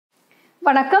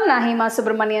வணக்கம், நான் Hema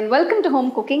Subramanian. Welcome to home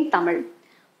cooking Tamil.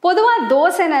 பொதுவாக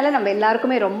தோசைனால நம்ம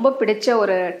எல்லாருக்குமே ரொம்ப பிடிச்ச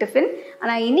ஒரு டிஃபின்.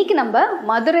 ஆனால் இன்னைக்கு நம்ம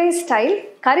மதுரை ஸ்டைல்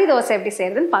கறி தோசை எப்படி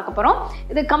செய்யறதுன்னு பார்க்க போகிறோம்.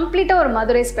 இது கம்ப்ளீட்டாக ஒரு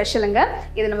மதுரை ஸ்பெஷலுங்க.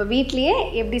 இது நம்ம வீட்லேயே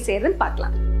எப்படி செய்யறதுன்னு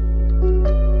பார்க்கலாம்.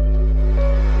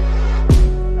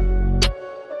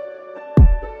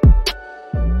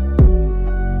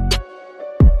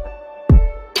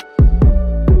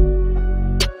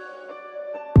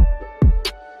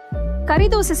 கறி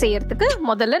தோசை செய்யறதுக்கு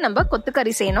முதல்ல நம்ம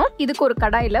கொத்துக்கறி செய்யணும். இதுக்கு ஒரு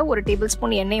கடாயில 1 டேபிள்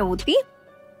ஸ்பூன் எண்ணெயை ஊற்றி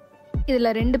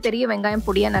இதுல 2 பெரிய வெங்காயம்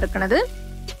பொடியா நறுக்கினது,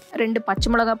 2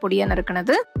 பச்சை மிளகாய் பொடியா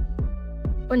நறுக்கினது,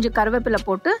 கொஞ்சம் கருவேப்பிலை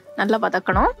போட்டு நல்லா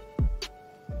வதக்கணும்.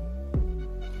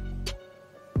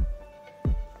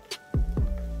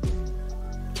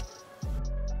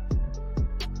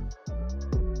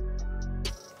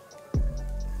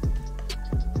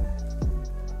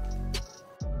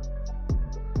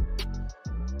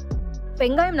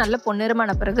 வெங்காயம் நல்ல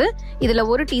பொன்னிறமான பிறகு இதுல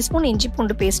 1 டீஸ்பூன் இஞ்சி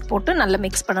பூண்டு பேஸ்ட் போட்டு நல்லா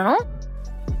மிக்ஸ் பண்ணணும்.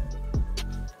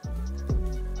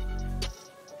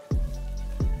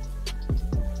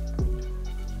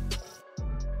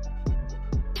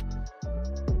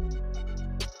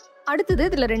 அடுத்தது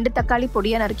இதுல 2 தக்காளி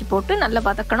பொடியா நறுக்கி போட்டு நல்லா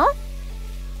வதக்கணும்.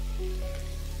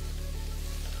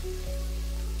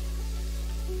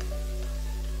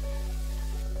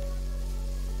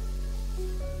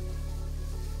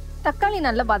 தக்காளி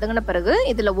நல்லா வதங்கின பிறகு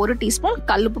இதுல 1 டீஸ்பூன்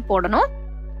கல்லுப்பு போடணும்.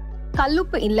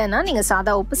 கல்லுப்பு இல்லைன்னா நீங்க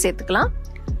சாதா உப்பு சேர்த்துக்கலாம்.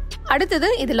 அடுத்தது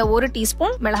இதுல 1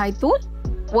 டீஸ்பூன் மிளகாய் தூள்,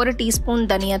 1 டீஸ்பூன்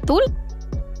தனியாத்தூள்,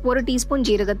 1 டீஸ்பூன்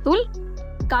ஜீரகத்தூள்,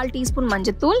 1/4 டீஸ்பூன்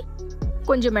மஞ்சத்தூள்,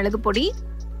 கொஞ்சம் மிளகு பொடி.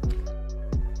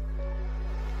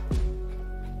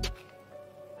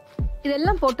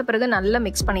 இதெல்லாம் போட்ட பிறகு நல்லா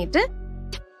மிக்ஸ் பண்ணிட்டு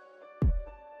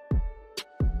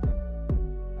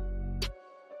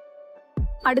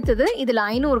அடுத்தது இதுல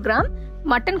 500 கிராம்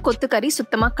மட்டன் கொத்துக்கறி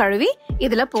சுத்தமா கழுவி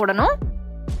இதுல போடணும்.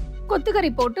 கொத்துக்கறி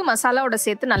போட்டு மசாலாவோட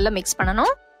சேர்த்து நல்லா மிக்ஸ்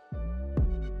பண்ணணும்.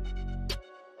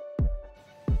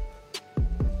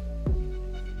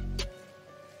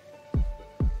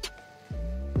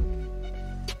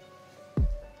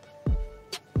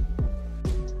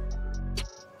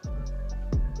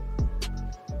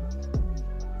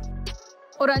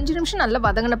 ஒரு 5 நிமிஷம் நல்லா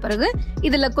வதங்கின பிறகு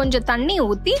இதுல கொஞ்சம் தண்ணி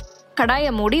ஊத்தி கடாயை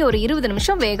மூடி ஒரு 20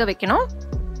 நிமிஷம் வேக வைக்கணும்.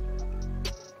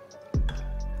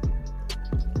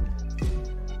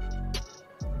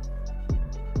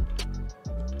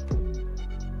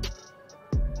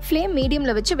 ஃப்ளேம்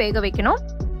மீடியம்ல வச்சு வேக வைக்கணும்.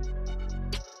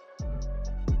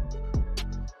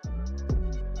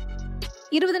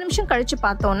 இருபது நிமிஷம் கழிச்சு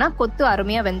பார்த்தோம்னா கொத்து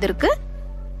அருமையா வெந்திருக்கு.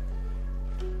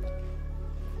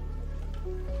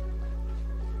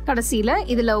 கடைசியில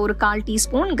இதுல ஒரு 1/4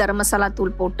 டீஸ்பூன் கரம் மசாலா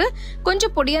தூள் போட்டு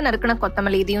கொஞ்சம் பொடியா நறுக்கின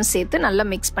கொத்தமல்லி இதையும் சேர்த்து நல்லா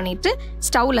மிக்ஸ் பண்ணிட்டு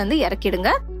ஸ்டவ்ல இருந்து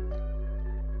இறக்கிடுங்க.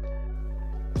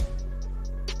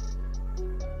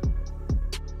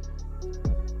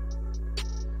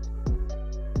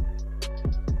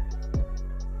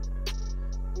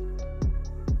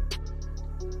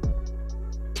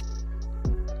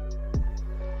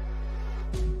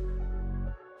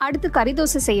 அடுத்து கறி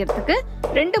தோசை செய்யறதுக்கு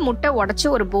 2 முட்டை உடைச்சு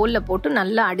ஒரு பவுல்ல போட்டு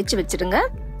நல்லா அடிச்சு வச்சிடுங்க.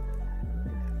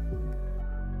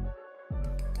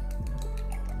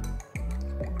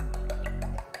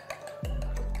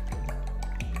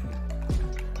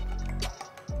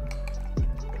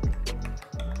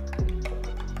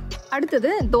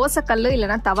 அடுத்தது தோசை கல்லு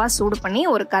இல்லைன்னா தவா சூடு பண்ணி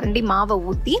ஒரு கரண்டி மாவை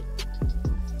ஊத்தி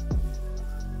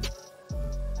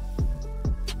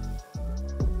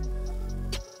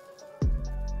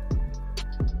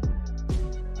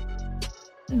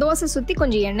தோசை சுத்தி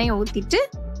கொஞ்சம் எண்ணெயை ஊத்திட்டு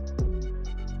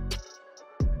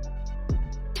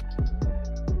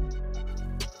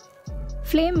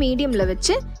ஃப்ளேம் மீடியம்ல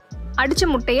வச்சு அடிச்ச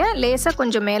முட்டைய லேசா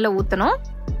கொஞ்சம் மேல ஊத்தணும்.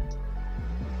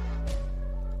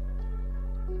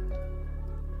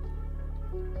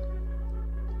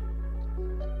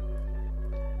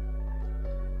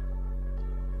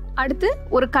 அடுத்து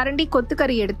ஒரு கரண்டி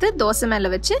கொத்துக்கறி எடுத்து தோசை மேல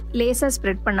வச்சு லேசா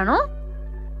ஸ்ப்ரெட் பண்ணணும்.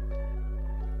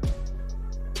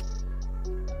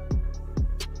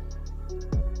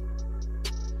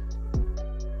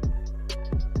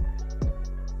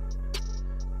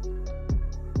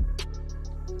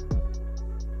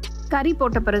 கறி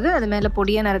போட்ட பிறகு அது மேல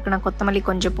பொடியா நறுக்கின கொத்தமல்லி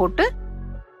கொஞ்சம் போட்டு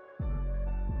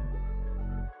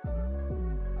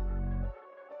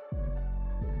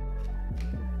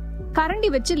கரண்டி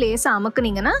வச்சு லேசா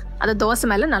அமுக்குனீங்கன்னா அது தோசை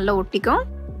மேல நல்லா ஒட்டிக்கும்.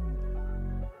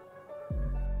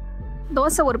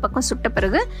 தோசை ஒரு பக்கம் சுட்ட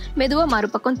பிறகு மெதுவா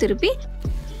மறுபக்கம் திருப்பி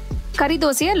கறி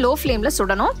தோசையை லோ ஃப்ளேம்ல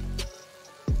சுடணும்.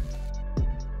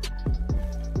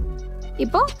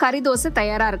 இப்போ கறி தோசை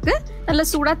தயாரா இருக்கு. நல்ல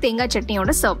சூடா தேங்காய்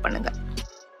சட்னியோட சர்வ் பண்ணுங்க.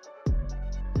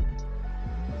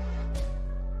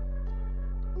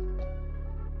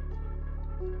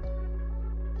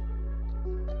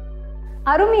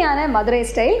 அருமையான மதுரை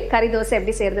ஸ்டைல் கறி தோசை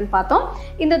எப்படி செய்யறதுன்னு பார்த்தோம்.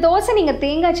 இந்த தோசை நீங்கள்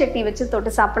தேங்காய் சட்னி வச்சு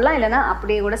தொட்டு சாப்பிடலாம், இல்லைனா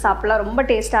அப்படியே கூட சாப்பிடலாம். ரொம்ப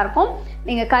டேஸ்ட்டாக இருக்கும்.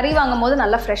 நீங்கள் கறி வாங்கும் போது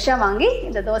நல்லா ஃப்ரெஷ்ஷாக வாங்கி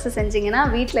இந்த தோசை செஞ்சீங்கன்னா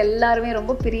வீட்டில் எல்லாருமே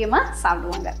ரொம்ப பிரியமாக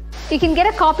சாப்பிடுவாங்க. You can get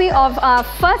a copy of our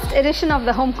first edition of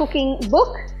the home cooking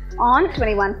book on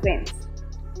 21 frames.